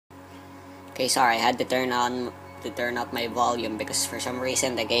Okay, sorry, I had to turn up my volume because for some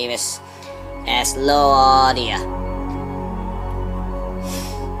reason the game is as low audio.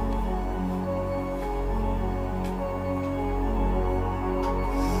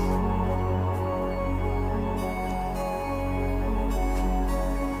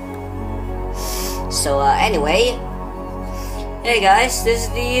 So anyway, hey guys, this is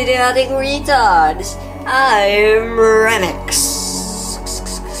the Idiotic Retards. I'm Remix.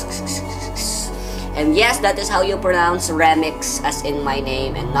 And yes, that is how you pronounce remix, as in my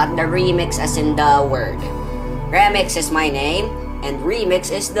name, and not the remix as in the word. Remix is my name, and remix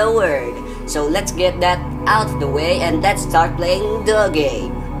is the word. So let's get that out of the way, and let's start playing the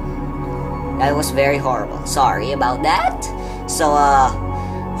game. That was very horrible. Sorry about that. So,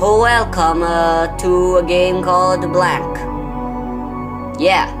 welcome to a game called Blank.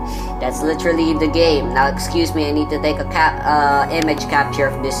 Yeah, that's literally the game. Now, excuse me, I need to take a image capture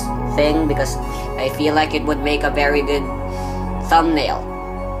of this thing because I feel like it would make a very good thumbnail.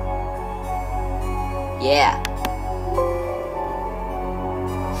 Yeah.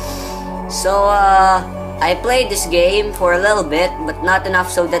 So, I played this game for a little bit, but not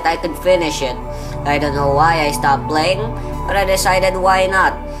enough so that I could finish it. I don't know why I stopped playing, but I decided why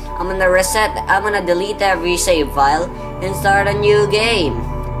not. I'm gonna delete every save file and start a new game.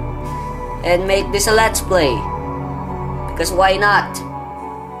 And make this a let's play. Because why not?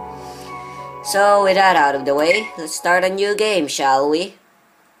 So with that out of the way, let's start a new game, shall we?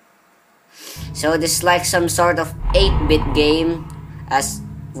 So this is like some sort of 8-bit game, as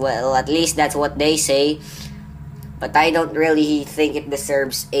well, at least that's what they say. But I don't really think it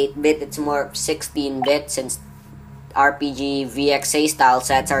deserves 8-bit, it's more 16-bit since RPG VXA style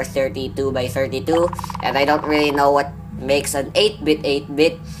sets are 32 by 32, and I don't really know what makes an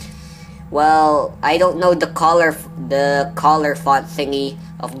 8-bit. Well, I don't know the color font thingy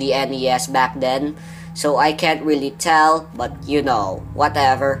of the NES back then, so I can't really tell, but you know,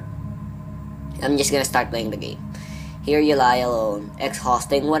 whatever. I'm just gonna start playing the game. Here you lie alone,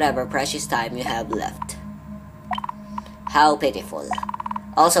 exhausting whatever precious time you have left. How pitiful.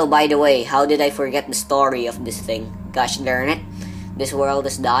 Also, by the way, how did I forget the story of this thing? Gosh darn it. This world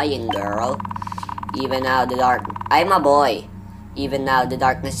is dying, girl. Even now I'm a boy. Even now the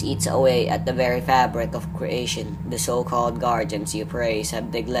darkness eats away at the very fabric of creation. The so-called guardians you praise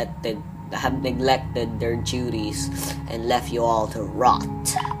have neglected their duties and left you all to rot.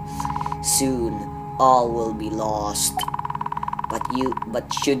 Soon all will be lost. But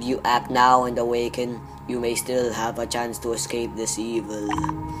should you act now and awaken, you may still have a chance to escape this evil.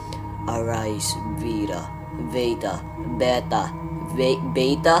 Arise, Veta. Beta?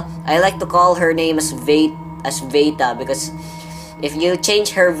 I like to call her name as Veta because if you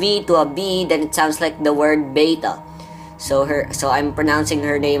change her V to a B, then it sounds like the word beta. So I'm pronouncing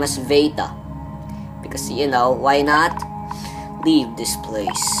her name as Veta. Because, you know, why not? Leave this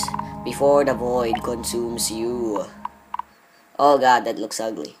place before the void consumes you. Oh god, that looks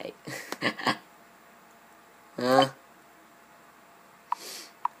ugly. Huh?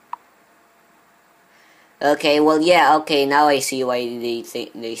 Okay, well, yeah, okay, now I see why they say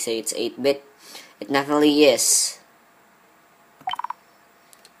it's 8-bit. It definitely is.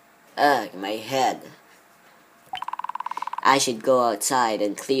 Ugh, my head. I should go outside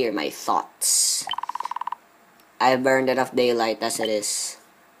and clear my thoughts. I've burned enough daylight as it is.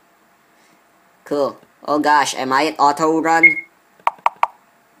 Cool. Oh gosh, am I at auto run?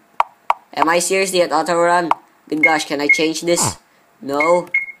 Am I seriously at auto run? Good gosh, can I change this? No?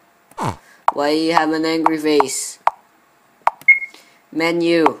 Why do you have an angry face?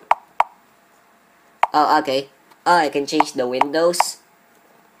 Menu. Oh, okay. Oh, I can change the windows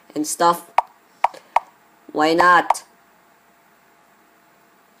and stuff. Why not?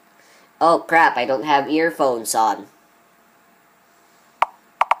 Oh crap, I don't have earphones on.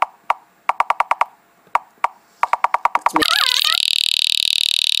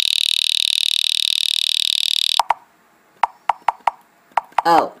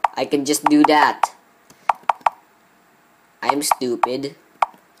 Oh, I can just do that. I'm stupid.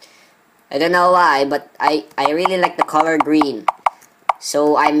 I don't know why, but I really like the color green.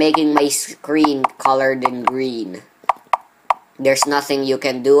 So I'm making my screen colored in green. There's nothing you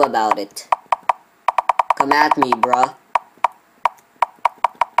can do about it. Come at me, bruh.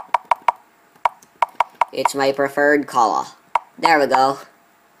 It's my preferred color. There we go.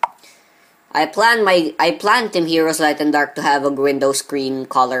 I planned Team Heroes Light and Dark to have a window screen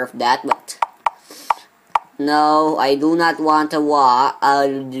color of that, but no, I do not want a walk. I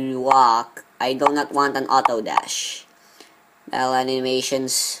do not want an auto dash. Well,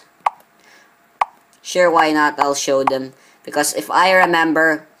 animations. Sure, why not? I'll show them. Because if I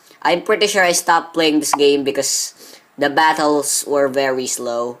remember, I'm pretty sure I stopped playing this game because the battles were very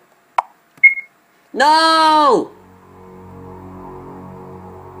slow. No!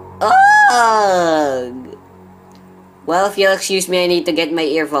 Ugh! Well, if you'll excuse me, I need to get my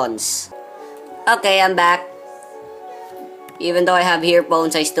earphones. Okay, I'm back. Even though I have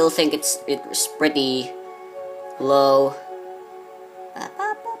earphones, I still think it's pretty low.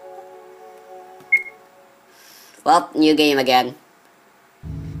 Well, new game again.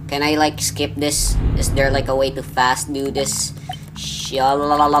 Can I like skip this? Is there like a way to fast do this?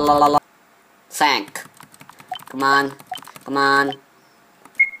 Thank. Come on. Come on.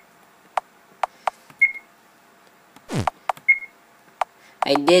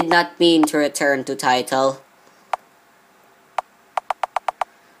 I did not mean to return to title.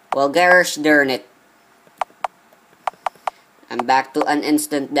 Well, gosh darn it. I'm back to an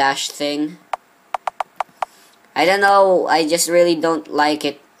instant dash thing. I don't know, I just really don't like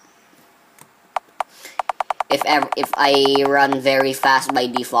it. If I run very fast by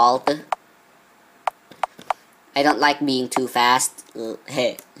default. I don't like being too fast.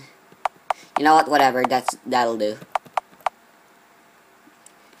 Hey. You know what, whatever, that'll do.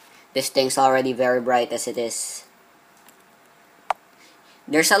 This thing's already very bright as it is.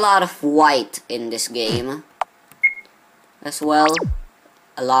 There's a lot of white in this game as well.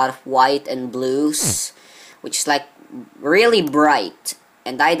 A lot of white and blues, which is like really bright,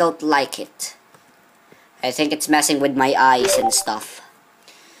 and I don't like it. I think it's messing with my eyes and stuff.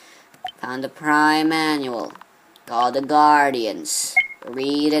 Found the Prime Manual. Called the Guardians.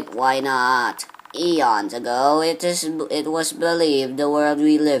 Read it, why not? Eons ago, it was believed the world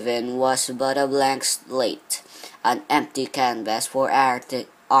we live in was but a blank slate, an empty canvas for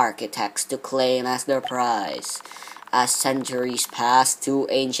architects to claim as their prize. As centuries passed, two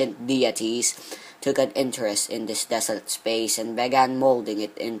ancient deities took an interest in this desolate space and began molding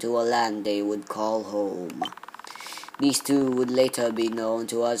it into a land they would call home. These two would later be known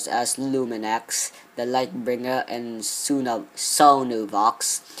to us as Luminax, the Lightbringer, and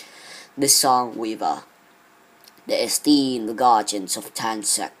Sonuvox, the Songweaver, the esteemed guardians of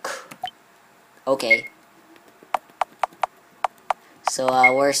Tansek. Okay. So,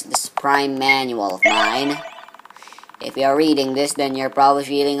 where's this Prime Manual of mine? If you're reading this, then you're probably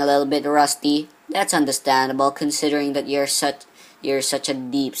feeling a little bit rusty. That's understandable, considering that you're such a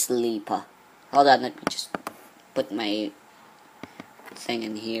deep sleeper. Hold on, let me just put my thing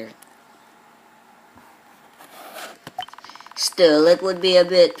in here. Still, it would be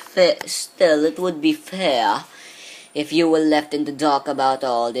fair if you were left in the dark about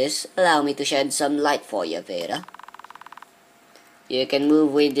all this. Allow me to shed some light for you, Veda. You can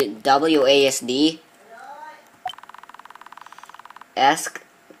move with WASD. Ask.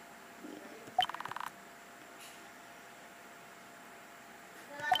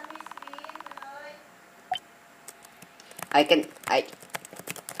 I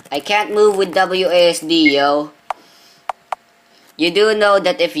can't move with WASD, yo. You do know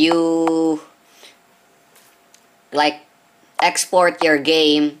that if you like export your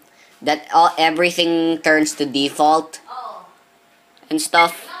game, that everything turns to default and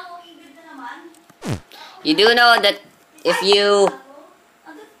stuff. You do know that if you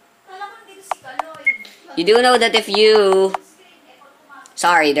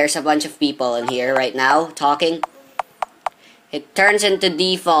sorry, there's a bunch of people in here right now talking. It turns into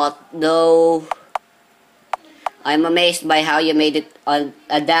default, though. I'm amazed by how you made it on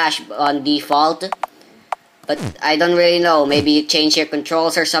a dash on default. But I don't really know. Maybe you changed your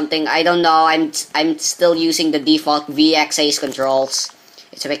controls or something. I don't know. I'm still using the default VXA's controls.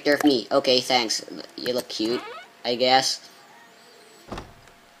 It's a picture of me. Okay, thanks. You look cute, I guess.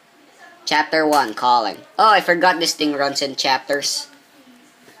 Chapter 1, Calling. Oh, I forgot this thing runs in chapters.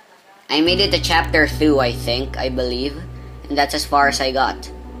 I made it to chapter 2, I believe. And that's as far as I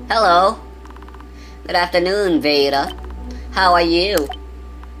got. Hello. Good afternoon, Veda. How are you? ...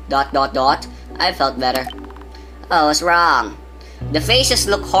 I felt better. Oh, what's wrong? The faces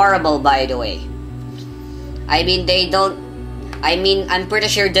look horrible, by the way. I mean, I'm pretty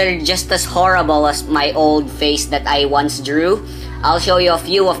sure they're just as horrible as my old face that I once drew. I'll show you a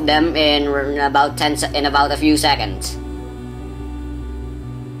few of them in about a few seconds.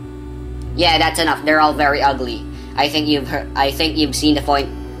 Yeah, that's enough. They're all very ugly. I think you've seen the point.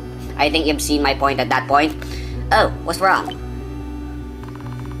 I think you've seen my point at that point. Oh, what's wrong?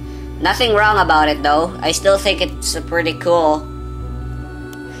 Nothing wrong about it though. I still think it's pretty cool.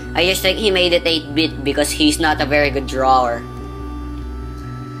 I just think he made it 8-bit because he's not a very good drawer.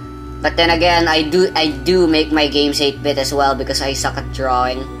 But then again, I do make my games 8-bit as well because I suck at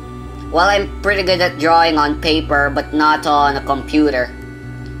drawing. Well, I'm pretty good at drawing on paper, but not on a computer.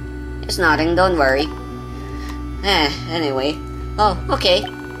 It's nothing, don't worry. Anyway. Oh, okay.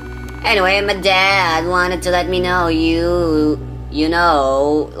 Anyway, my dad wanted to let me know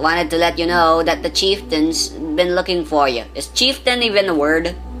wanted to let you know that the chieftain's been looking for you. Is chieftain even a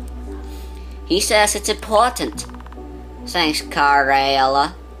word? He says it's important. Thanks,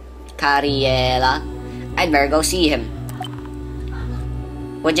 Cariella. I'd better go see him.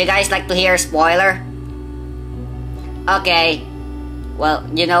 Would you guys like to hear a spoiler? Okay. Well,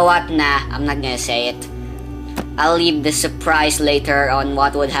 you know what? Nah, I'm not gonna say it. I'll leave the surprise later on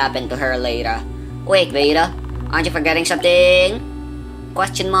what would happen to her later. Wait, Veda. Aren't you forgetting something?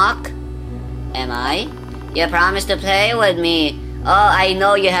 Question mark? Am I? You promised to play with me. Oh, I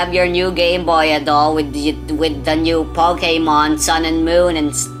know you have your new Game Boy doll with the new Pokemon Sun and Moon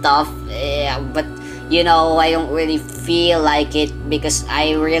and stuff. Yeah, but you know, I don't really feel like it because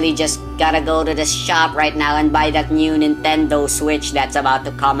I really just gotta go to the shop right now and buy that new Nintendo Switch that's about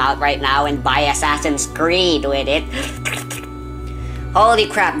to come out right now and buy Assassin's Creed with it. Holy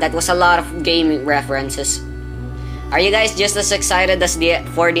crap, that was a lot of gaming references. Are you guys just as excited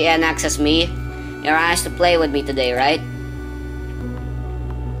for the NX as me? You're asked to play with me today, right?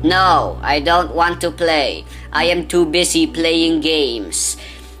 No, I don't want to play. I am too busy playing games.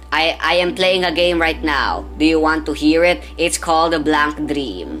 I am playing a game right now. Do you want to hear it? It's called A Blank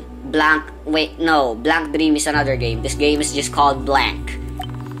Dream. Blank Dream is another game. This game is just called Blank.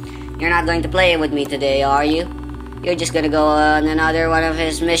 You're not going to play with me today, are you? You're just gonna go on another one of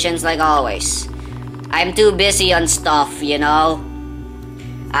his missions like always. I'm too busy on stuff, you know?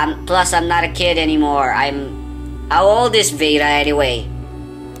 Plus, I'm not a kid anymore. How old is Veda anyway?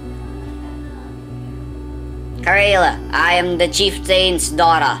 Karela, I am the chieftain's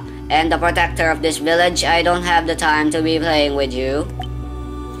daughter and the protector of this village. I don't have the time to be playing with you.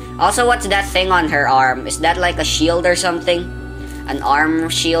 Also, what's that thing on her arm? Is that like a shield or something? An arm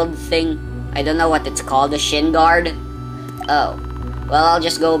shield thing? I don't know what it's called, a shin guard? Oh, well, I'll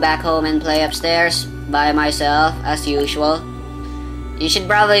just go back home and play upstairs by myself as usual. You should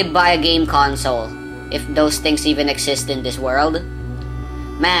probably buy a game console, if those things even exist in this world.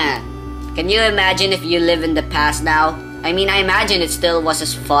 Man, can you imagine if you live in the past now? I mean, I imagine it still was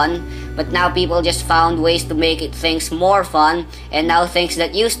as fun, but now people just found ways to make things more fun, and now things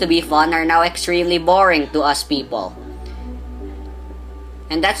that used to be fun are now extremely boring to us people.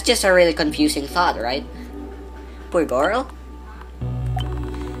 And that's just a really confusing thought, right? Poor girl.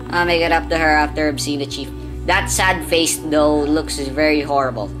 I'll make it up to her after I've seen the chief. That sad face, though, looks very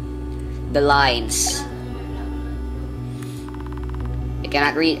horrible. The lines. I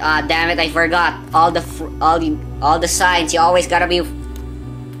cannot read. Ah, damn it! I forgot all the signs. You always gotta be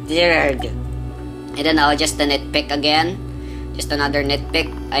weird. I don't know. Just a nitpick again. Just another nitpick.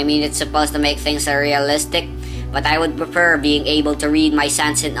 I mean, it's supposed to make things realistic, but I would prefer being able to read my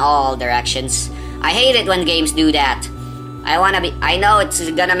signs in all directions. I hate it when games do that. I know it's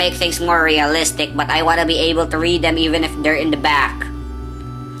gonna make things more realistic, but I wanna be able to read them even if they're in the back.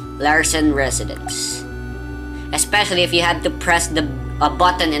 Larson Residence. Especially if you have to press a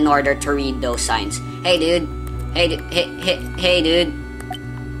button in order to read those signs. Hey dude. Hey dude.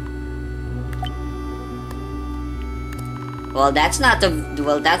 Well, that's not a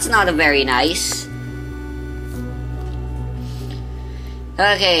very nice.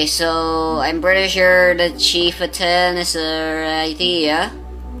 Okay, so I'm pretty sure the chieftain is right here.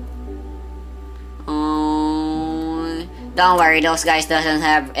 Don't worry, those guys doesn't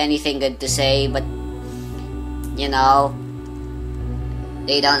have anything good to say, but you know,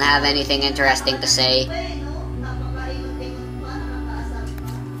 they don't have anything interesting to say.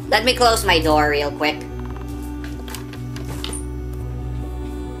 Let me close my door real quick.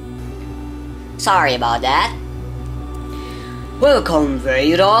 Sorry about that. Welcome,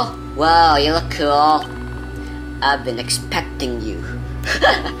 Vader. Wow, you look cool. I've been expecting you.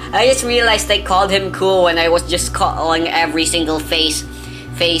 I just realized I called him cool when I was just calling every single face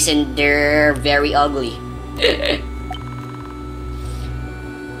and they're very ugly.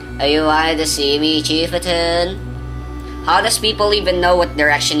 Are you wanted to see me, chieftain? How does people even know what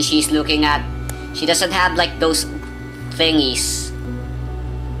direction she's looking at? She doesn't have like those thingies.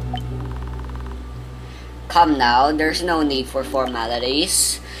 Come now, there's no need for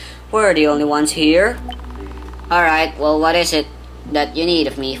formalities. We're the only ones here. Alright, well, what is it that you need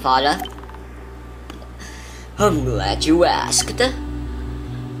of me, father? I'm glad you asked.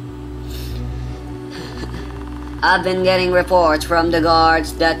 I've been getting reports from the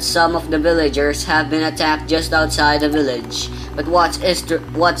guards that some of the villagers have been attacked just outside the village. But what's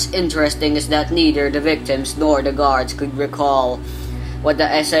interesting is that neither the victims nor the guards could recall what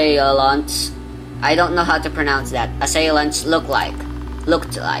the assailants, I don't know how to pronounce that, assailants looked like.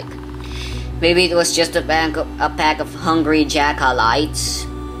 Maybe it was just a pack of hungry jackalites.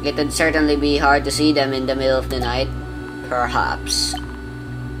 It would certainly be hard to see them in the middle of the night. Perhaps.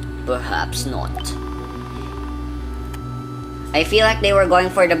 Perhaps not. I feel like they were going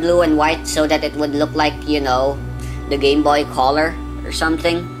for the blue and white so that it would look like, you know, the Game Boy Color or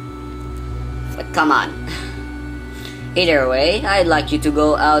something. But come on. Either way, I'd like you to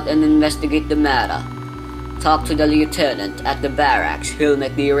go out and investigate the matter. Talk to the lieutenant at the barracks. He'll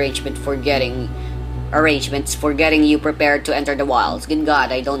make the arrangements for getting you prepared to enter the wilds. Good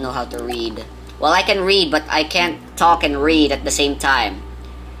God, I don't know how to read. Well, I can read, but I can't talk and read at the same time.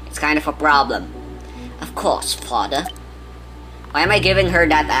 It's kind of a problem. Of course, father. Why am I giving her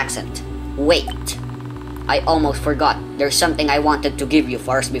that accent? Wait. I almost forgot. There's something I wanted to give you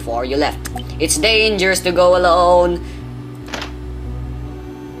first before you left. It's dangerous to go alone.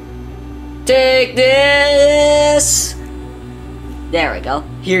 Take this! There we go.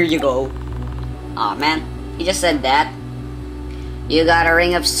 Here you go. Aw, man. He just said that. You got a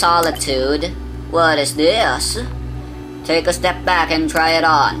ring of solitude. What is this? Take a step back and try it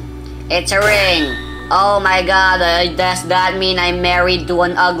on. It's a ring. Oh my god, does that mean I'm married to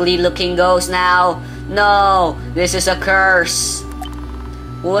an ugly looking ghost now? No, this is a curse.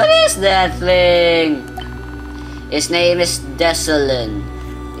 What is that thing? His name is Desolin.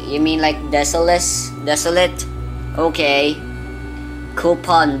 You mean like Desolate? Okay. Cool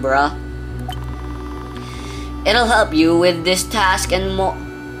pun, bruh. It'll help you with this task and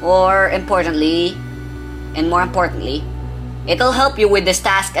more importantly, it'll help you with this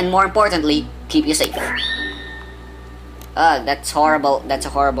task and more importantly, keep you safe. That's horrible. That's a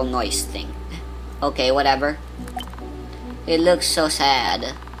horrible noise thing. Okay, whatever. It looks so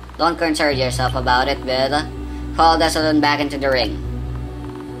sad. Don't concern yourself about it, Bella. Follow Desolin back into the ring.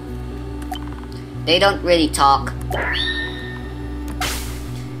 They don't really talk.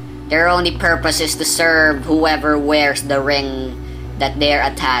 Their only purpose is to serve whoever wears the ring that they're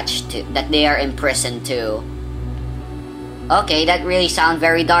attached to, that they are imprisoned to. Okay, that really sounds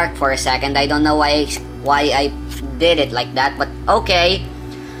very dark for a second. I don't know why I did it like that, but okay.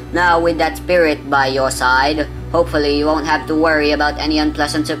 Now, with that spirit by your side, hopefully you won't have to worry about any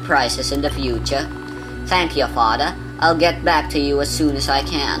unpleasant surprises in the future. Thank you, Father. I'll get back to you as soon as I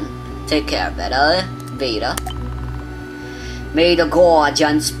can. Take care, Veda. May the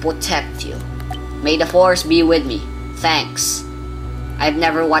Guardians protect you. May the Force be with me. Thanks. I've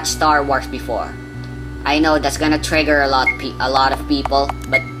never watched Star Wars before. I know that's gonna trigger a lot of people,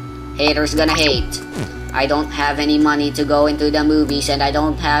 but haters gonna hate. I don't have any money to go into the movies and I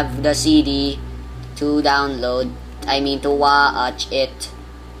don't have the CD to download. I mean to watch it.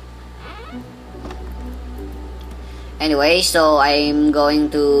 Anyway, so I'm going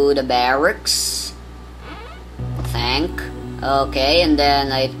to the barracks. Okay, and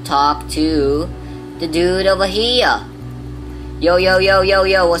then I talk to the dude over here. Yo,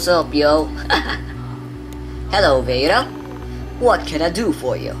 what's up, yo? Hello, Veda. What can I do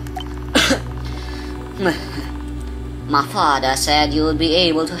for you? My father said you would be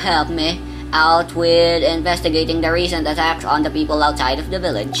able to help me out with investigating the recent attacks on the people outside of the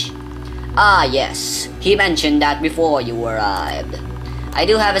village. Ah, yes. He mentioned that before you arrived. I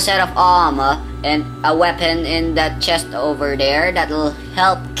do have a set of armor and a weapon in that chest over there that'll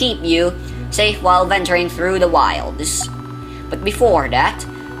help keep you safe while venturing through the wilds. But before that,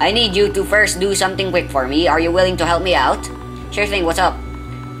 I need you to first do something quick for me. Are you willing to help me out? Sure thing, what's up?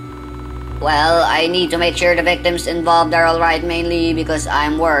 Well, I need to make sure the victims involved are alright, mainly because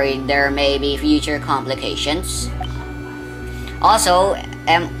I'm worried there may be future complications. Also,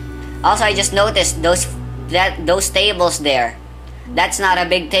 I just noticed those tables there. That's not a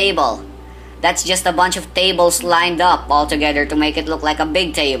big table. That's just a bunch of tables lined up all together to make it look like a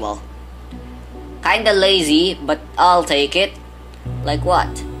big table. Kinda lazy, but I'll take it. Like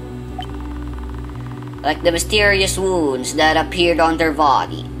what? Like the mysterious wounds that appeared on their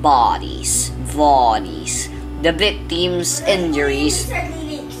bodies. The victims' injuries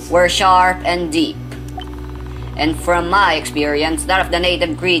were sharp and deep. And from my experience, that of the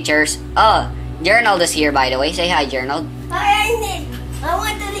native creatures... Oh, Gernald is here, by the way. Say hi, Gernald. Hi, I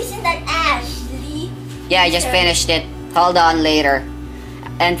want to listen to Ashley. Yeah, I just finished it. Hold on later.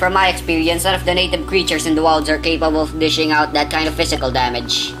 And from my experience, none of the native creatures in the wilds are capable of dishing out that kind of physical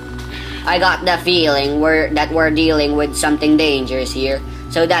damage. I got the feeling that we're dealing with something dangerous here.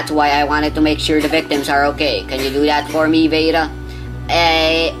 So that's why I wanted to make sure the victims are okay. Can you do that for me, Veda?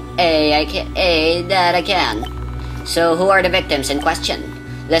 I can. So who are the victims in question?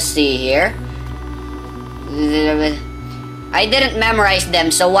 Let's see here. I didn't memorize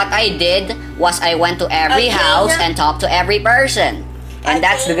them, so what I did was I went to every house and talked to every person. And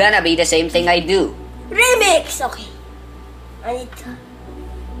that's gonna be the same thing I do. Remix! Okay. Anito.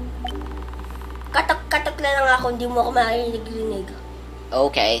 Katok-katok na lang ako, hindi mo ako marinig-rinig.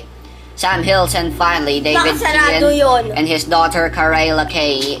 Okay. Sam Hills and finally David Nakasarado Kian yun. and his daughter Karela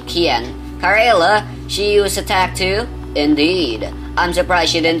Kian. Karela, she used attack too? Indeed. I'm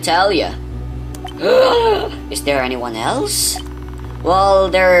surprised she didn't tell you. Is there anyone else? Well,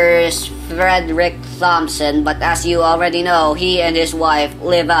 there's Frederick Thompson, but as you already know, he and his wife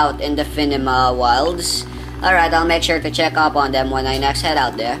live out in the Finima wilds. Alright, I'll make sure to check up on them when I next head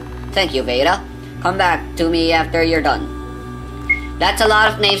out there. Thank you, Veda. Come back to me after you're done. That's a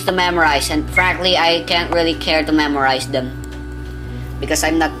lot of names to memorize, and frankly, I can't really care to memorize them. Because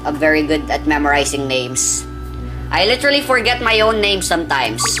I'm not very good at memorizing names. I literally forget my own name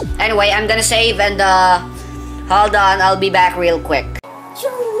sometimes. Anyway, I'm gonna save and hold on, I'll be back real quick.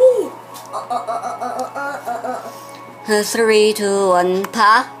 Show me! 3, 2, 1,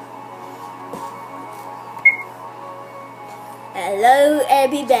 pa. Hello,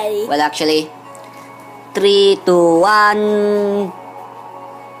 everybody. Well, actually, 3, 2, 1.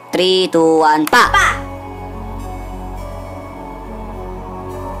 3, 2, 1, pa! Pa!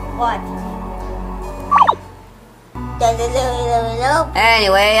 What? Hello.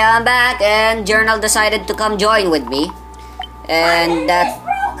 Anyway, I'm back and Gernald decided to come join with me. And that...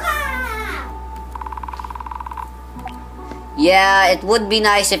 Yeah, it would be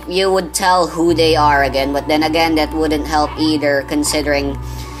nice if you would tell who they are again, but then again, that wouldn't help either, considering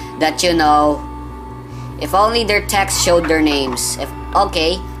that, you know, if only their text showed their names.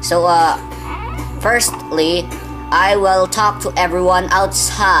 Okay, so, firstly, I will talk to everyone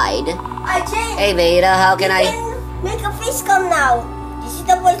outside. Hey, Veda, how can I... Make a face cam now. This is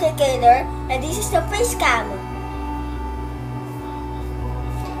the voice recorder, and this is the face cam.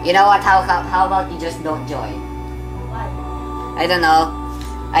 You know what, how about you just don't join? I don't know.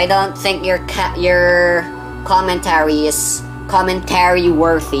 I don't think your commentary is commentary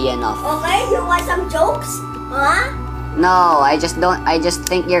worthy enough. Okay, you want some jokes? Huh? No, I just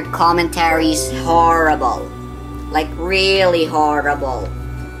think your commentary is horrible. Like really horrible.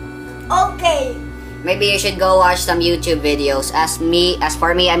 Okay. Maybe you should go watch some YouTube videos. As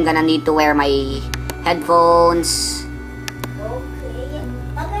for me, I'm gonna need to wear my headphones. Okay.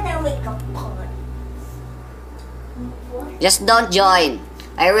 I'm gonna wake up. Just don't join.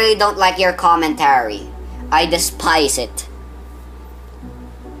 I really don't like your commentary. I despise it.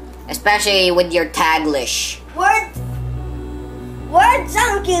 Especially with your Taglish. Where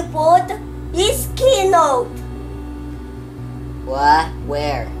Junkie put his keynote? What?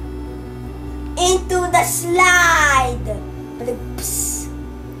 Where? Into the slide.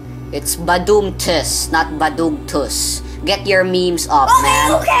 It's Badumtus, not Badugtus. Get your memes up, Okay,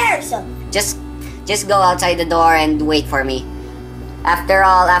 man. who cares? Just go outside the door and wait for me. After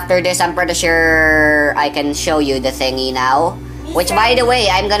all, after this, I'm pretty sure I can show you the thingy now. Which, by the way,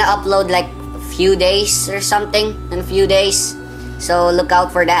 I'm gonna upload like a few days or something in a few days. So look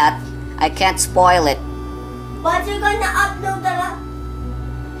out for that. I can't spoil it. But you're gonna upload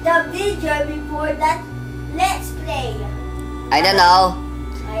the video before that let's play. I don't know.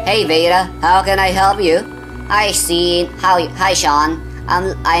 Hey Veda, how can I help you? Hi Sean.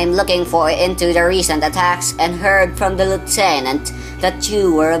 I'm looking into the recent attacks and heard from the lieutenant that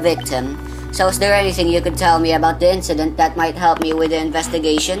you were a victim. So is there anything you could tell me about the incident that might help me with the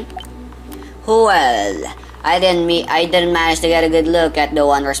investigation? Well, I didn't manage to get a good look at the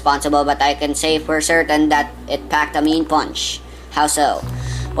one responsible, but I can say for certain that it packed a mean punch. How so?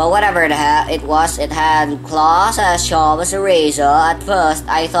 Well, whatever it was, it had claws as sharp as a razor. At first,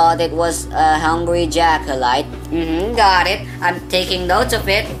 I thought it was a hungry jackalite. Got it. I'm taking notes of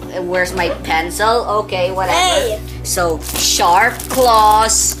it. Where's my pencil? Okay, whatever. Hey. So, sharp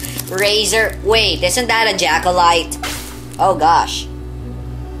claws, razor. Wait, isn't that a jackalite? Oh gosh.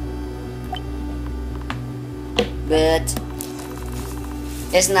 But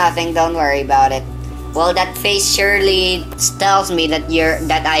it's nothing. Don't worry about it. Well, that face surely tells me that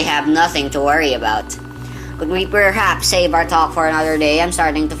I have nothing to worry about. Could we perhaps save our talk for another day? I'm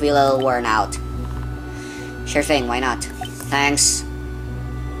starting to feel a little worn out. Sure thing, why not? Thanks.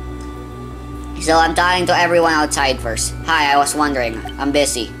 So I'm talking to everyone outside first. Hi, I was wondering. I'm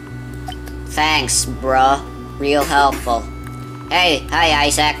busy. Thanks, bruh. Real helpful. Hey, hi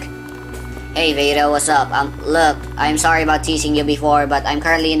Isaac. Hey Veda, what's up? Look, I'm sorry about teasing you before, but I'm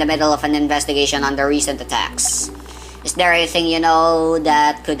currently in the middle of an investigation on the recent attacks. Is there anything you know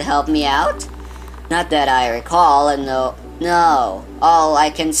that could help me out? Not that I recall, and no. All I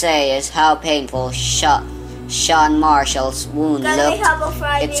can say is how painful Sean Marshall's wound looked.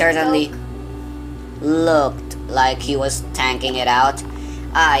 It certainly looked like he was tanking it out.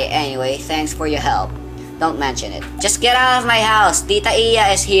 Anyway, thanks for your help. Don't mention it. Just get out of my house. Tita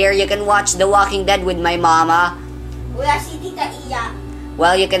Iya is here. You can watch The Walking Dead with my mama. Wala si Tita Iya.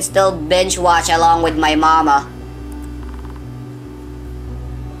 Well, you can still binge watch along with my mama.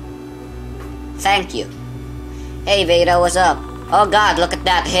 Thank you. Hey Veda, what's up? Oh god, look at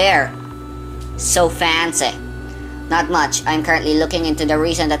that hair. So fancy. Not much. I'm currently looking into the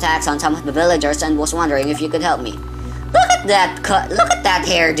recent attacks on some of the villagers and was wondering if you could help me. Look at that look at that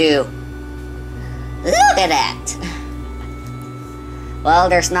hairdo. Look at that. Well,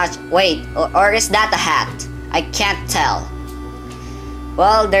 there's not... Wait, or is that a hat? I can't tell.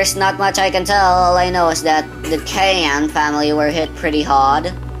 Well, there's not much I can tell. All I know is that the Kayan family were hit pretty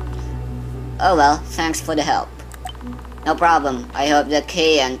hard. Oh well, thanks for the help. No problem. I hope the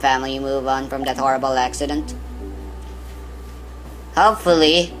Kayan family move on from that horrible accident.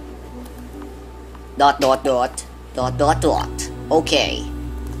 Hopefully. ... Okay.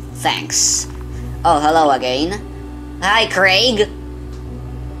 Thanks. Oh, hello again. Hi, Craig.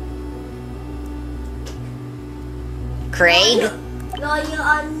 Craig? No, you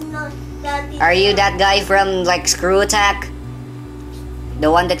are not that. Are you that guy from, like, Screw Attack? The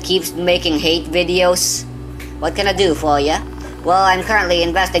one that keeps making hate videos? What can I do for you? Well, I'm currently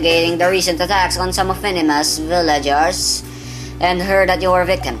investigating the recent attacks on some of Finima's villagers and heard that you were a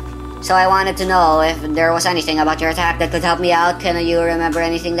victim. So I wanted to know if there was anything about your attack that could help me out. Can you remember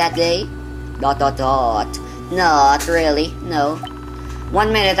anything that day? ... Not really, no.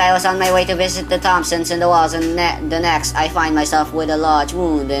 One minute I was on my way to visit the Thompsons in the walls, and the next I find myself with a large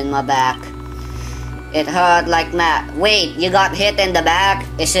wound in my back. It hurt like mad. Wait, you got hit in the back?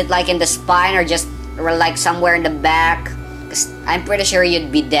 Is it like in the spine or just like somewhere in the back? 'Cause I'm pretty sure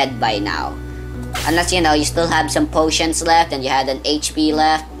you'd be dead by now. Unless, you know, you still have some potions left and you had an HP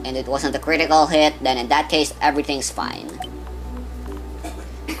left and it wasn't a critical hit, then in that case everything's fine.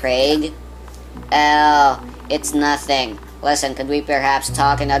 Craig? Oh, it's nothing. Listen, could we perhaps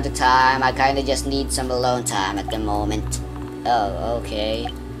talk another time? I kinda just need some alone time at the moment. Oh,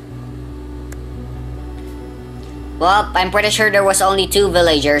 okay. Well, I'm pretty sure there was only 2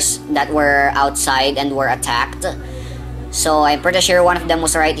 villagers that were outside and were attacked. So I'm pretty sure one of them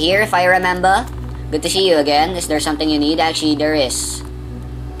was right here, if I remember. Good to see you again. Is there something you need? Actually, there is.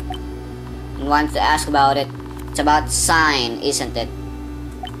 I wanted to ask about it. It's about sign, isn't it?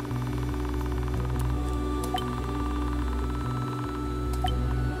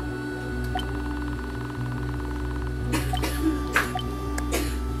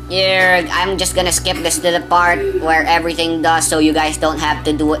 Here, I'm just gonna skip this to the part where everything does, so you guys don't have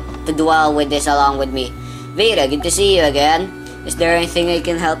to dwell with this along with me. Vita, good to see you again. Is there anything I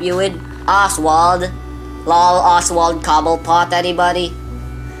can help you with? Oswald? Lol, Oswald Cobblepot, anybody?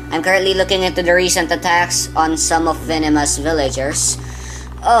 I'm currently looking into the recent attacks on some of Venima's villagers.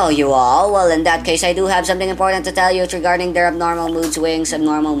 Oh, you all? Well, in that case, I do have something important to tell you regarding their abnormal mood swings.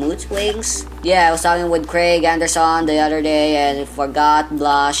 Abnormal mood swings? Yeah, I was talking with Craig Anderson the other day and forgot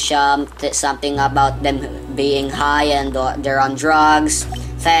something about them being high and they're on drugs.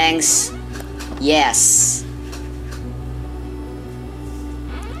 Thanks. Yes.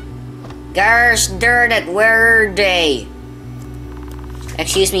 Gosh darn it, where are they?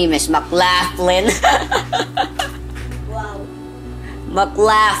 Excuse me, Miss McLaughlin. Wow.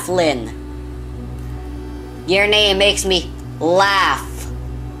 McLaughlin. Your name makes me laugh.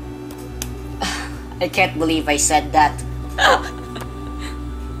 I can't believe I said that.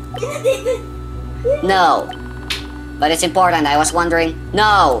 No. But it's important. I was wondering.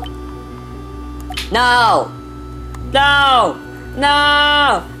 No. No. No.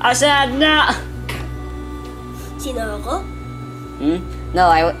 No. I said no. Sino ako? No,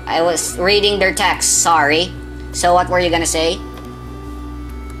 I was reading their text. Sorry. So what were you gonna say?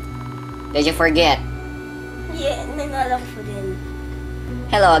 Did you forget? Yeah, nangalak ko din.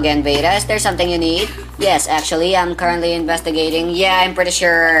 Hello again, Beta. Is there something you need? Yes, actually, I'm currently investigating. Yeah, I'm pretty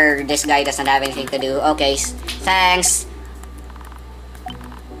sure this guy doesn't have anything to do. Okay, thanks.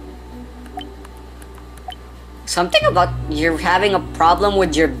 Something about you're having a problem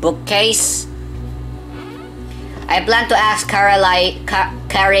with your bookcase? I plan to ask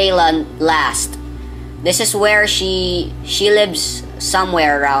Caroline last. This is where she lives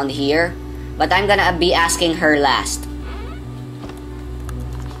somewhere around here. But I'm gonna be asking her last.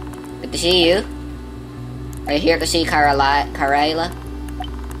 Good to see you. Are you here to see Carayla?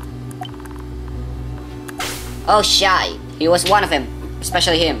 Oh, shy. He was one of them.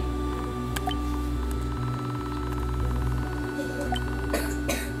 Especially him.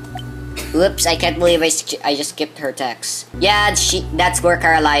 Oops, I can't believe I just skipped her text. Yeah, that's where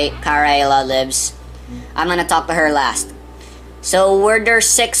Carayla lives. I'm gonna talk to her last. So were there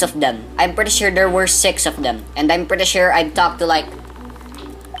 6 of them? I'm pretty sure there were 6 of them. And I'm pretty sure I've talked to like...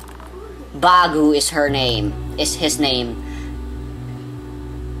 Bagu is her name. Is his name.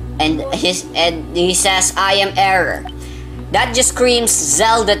 And he says, I am error. That just screams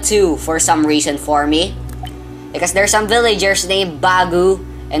Zelda 2 for some reason for me. Because there's some villagers named Bagu.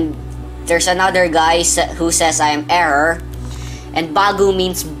 And there's another guy who says I am error. And Bagu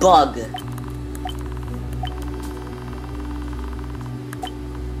means bug.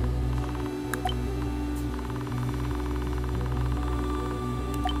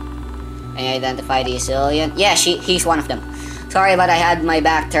 I identify the alien. Yeah, he's one of them. Sorry, but I had my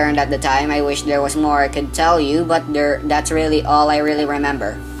back turned at the time. I wish there was more I could tell you, but that's really all I really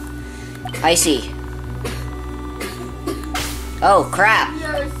remember. I see. Oh, crap.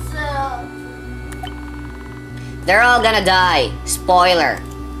 They're all gonna die. Spoiler.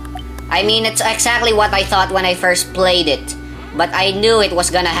 I mean, it's exactly what I thought when I first played it. But I knew it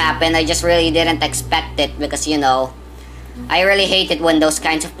was gonna happen. I just really didn't expect it because, you know, I really hate it when those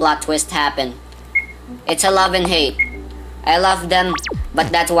kinds of plot twists happen. It's a love and hate. I love them,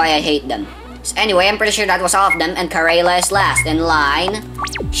 but that's why I hate them. So anyway, I'm pretty sure that was all of them, and Karela is last in line.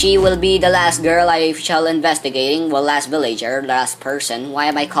 She will be the last girl I shall investigating. Well, last villager, last person. Why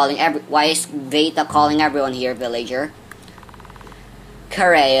am I calling why is Veta calling everyone here villager?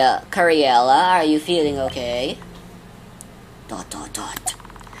 Karela, are you feeling okay? ...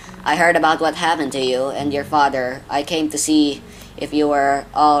 I heard about what happened to you and your father. I came to see if you were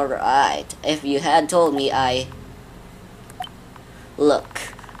alright. If you had told me,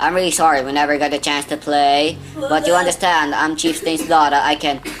 Look, I'm really sorry we never got a chance to play. But you understand, I'm Chieftain's daughter. I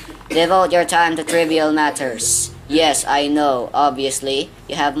can devote your time to trivial matters. Yes, I know, obviously.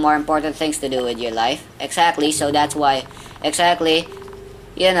 You have more important things to do with your life. Exactly, so that's why. Exactly.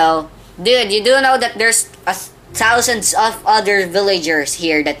 You know. Dude, you do know that there's thousands of other villagers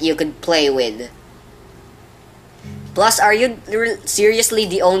here that you could play with. Plus, are you seriously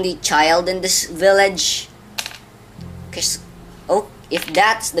the only child in this village? Cause, oh, if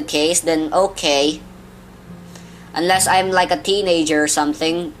that's the case, then okay. Unless I'm like a teenager or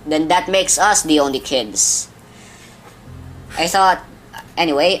something, then that makes us the only kids. I thought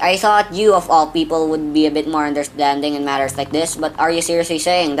you of all people would be a bit more understanding in matters like this, but are you seriously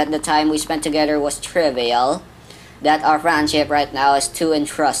saying that the time we spent together was trivial? That our friendship right now is too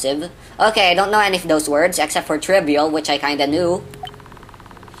intrusive? Okay, I don't know any of those words, except for trivial, which I kinda knew.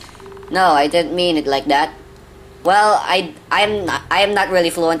 No, I didn't mean it like that. Well, I am not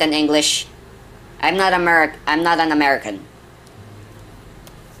really fluent in English. I'm not an American.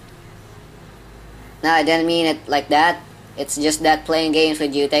 No, I didn't mean it like that. It's just that playing games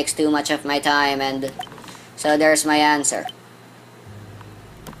with you takes too much of my time, and so there's my answer.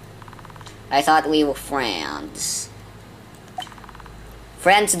 I thought we were friends.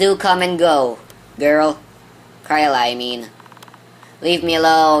 Friends do come and go, girl. Kryla, I mean. Leave me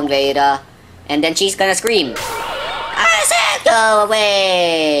alone, Veda. And then she's gonna scream. I said go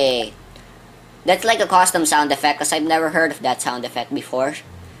away! That's like a custom sound effect, because I've never heard of that sound effect before.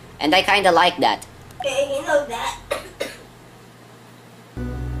 And I kinda like that. Hey, you know that.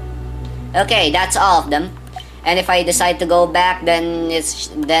 Okay, that's all of them. And if I decide to go back, then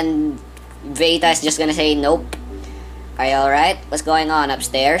Veta is just gonna say nope. Are you alright? What's going on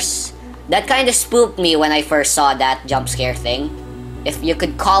upstairs? That kind of spooked me when I first saw that jump scare thing. If you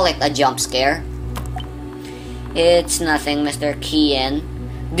could call it a jump scare. It's nothing, Mr. Kian.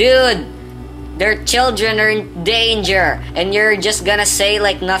 Dude! Their children are in danger! And you're just gonna say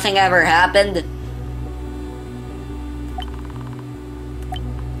like nothing ever happened?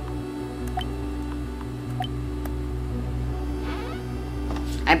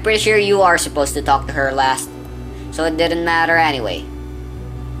 I'm pretty sure you are supposed to talk to her last. So it didn't matter anyway.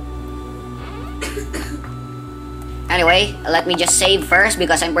 Anyway, let me just save first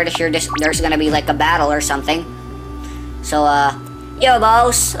because I'm pretty sure there's gonna be like a battle or something. So, yo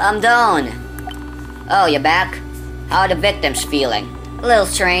boss, I'm done. Oh, you back? How are the victims feeling? A little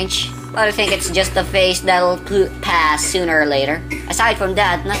strange, but I think it's just a phase that'll pass sooner or later. Aside from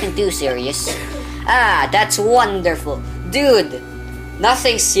that, nothing too serious. Ah, that's wonderful. Dude,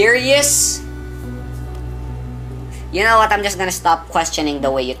 nothing serious? You know what, I'm just gonna stop questioning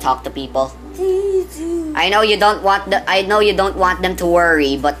the way you talk to people. I know you don't want them to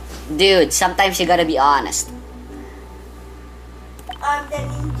worry, but dude, sometimes you gotta be honest. I'm the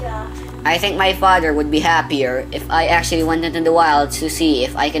ninja. I think my father would be happier if I actually went into the wilds to see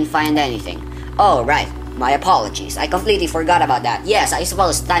if I can find anything. Oh, right. My apologies. I completely forgot about that. Yes, I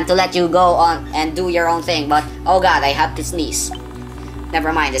suppose it's time to let you go on and do your own thing, but oh god, I have to sneeze.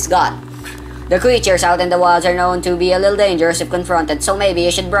 Never mind, it's gone. The creatures out in the wilds are known to be a little dangerous if confronted, so maybe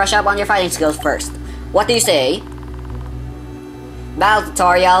you should brush up on your fighting skills first. What do you say? Battle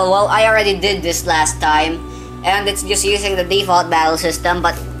tutorial. Well, I already did this last time, and it's just using the default battle system,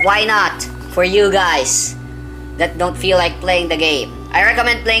 but why not for you guys that don't feel like playing the game? I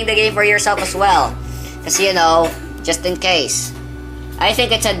recommend playing the game for yourself as well, because you know, just in case. I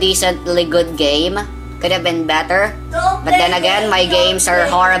think it's a decently good game. Could have been better, but then again, my games are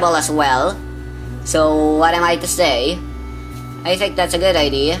horrible as well. So what am I to say? I think that's a good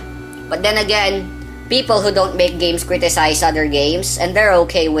idea. But then again, people who don't make games criticize other games, and they're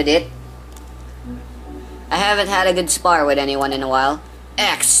okay with it. I haven't had a good spar with anyone in a while.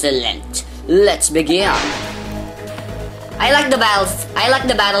 Excellent. Let's begin. I like the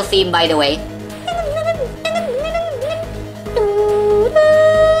battle theme, by the way.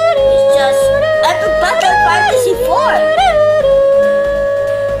 It's just Epic Battle Fantasy 4.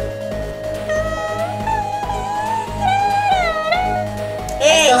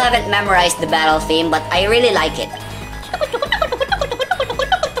 I still haven't memorized the battle theme, but I really like it.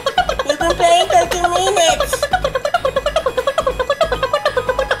 You've been playing 30 minutes.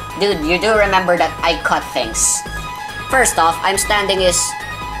 Dude, you do remember that I cut things. First off, where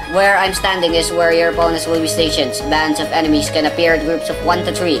I'm standing is where your opponents will be stationed. Bands of enemies can appear in groups of 1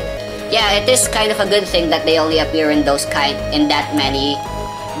 to 3. Yeah, it is kind of a good thing that they only appear in that many.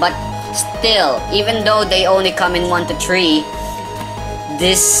 But still, even though they only come in 1 to 3,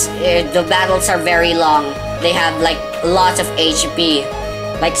 the battles are very long. They have like lots of HP.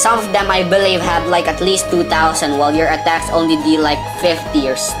 Like some of them I believe have like at least 2,000, while your attacks only deal like 50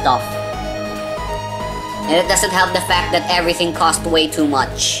 or stuff. And it doesn't help the fact that everything costs way too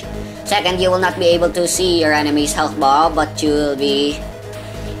much. Second, you will not be able to see your enemy's health bar, but you do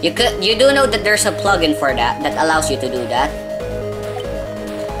know that there's a plugin for that allows you to do that.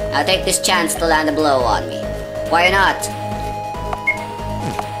 I'll take this chance to land a blow on me. Why not?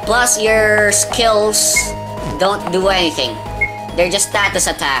 Plus, your skills don't do anything. They're just status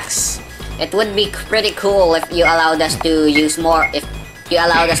attacks. It would be pretty cool if you allowed us to use more, if you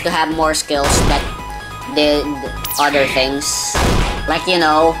allowed us to have more skills that did other things. Like, you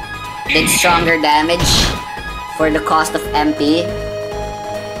know, did stronger damage for the cost of MP.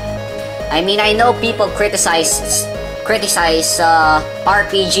 I mean, I know people criticize RPGs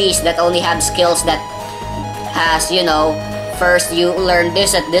that only have skills that has, you know, first you learn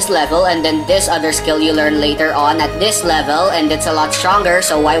this at this level, and then this other skill you learn later on at this level, and it's a lot stronger,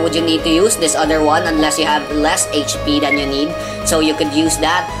 so why would you need to use this other one unless you have less HP than you need, so you could use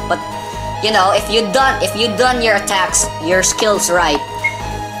that. But you know, if you done your attacks, your skills right,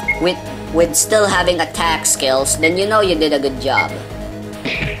 with still having attack skills, then you know you did a good job.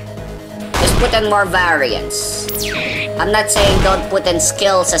 Just put in more variance. I'm not saying don't put in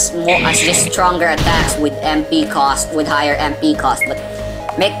skills as just stronger attacks with higher MP cost, but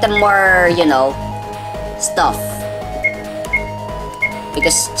make them more, you know, stuff.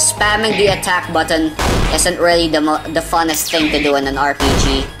 Because spamming the attack button isn't really the funnest thing to do in an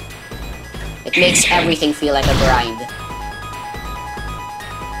RPG. It makes everything feel like a grind.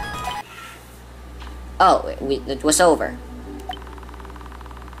 Oh, it was over.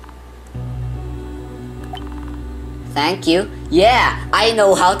 Thank you. Yeah, I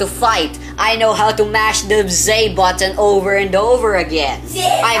know how to fight. I know how to mash the Z button over and over again.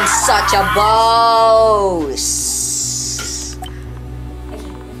 I'm such a boss.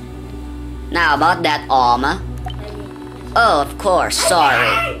 Now about that, Oh, of course,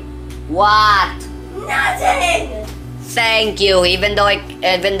 sorry. What? Nothing. Thank you, even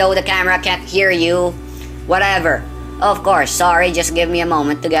though the camera can't hear you. Whatever. Of course, sorry, just give me a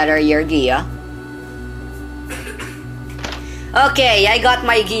moment to gather your gear. Okay, I got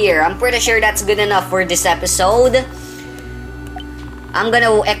my gear. I'm pretty sure that's good enough for this episode. I'm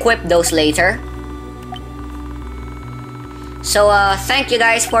gonna equip those later. So, thank you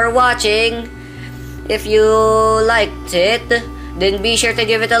guys for watching. If you liked it, then be sure to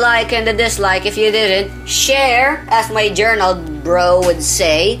give it a like and a dislike. If you didn't, share, as my Gernald bro would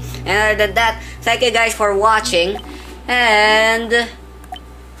say. And other than that, thank you guys for watching, and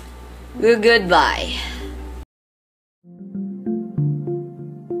goodbye.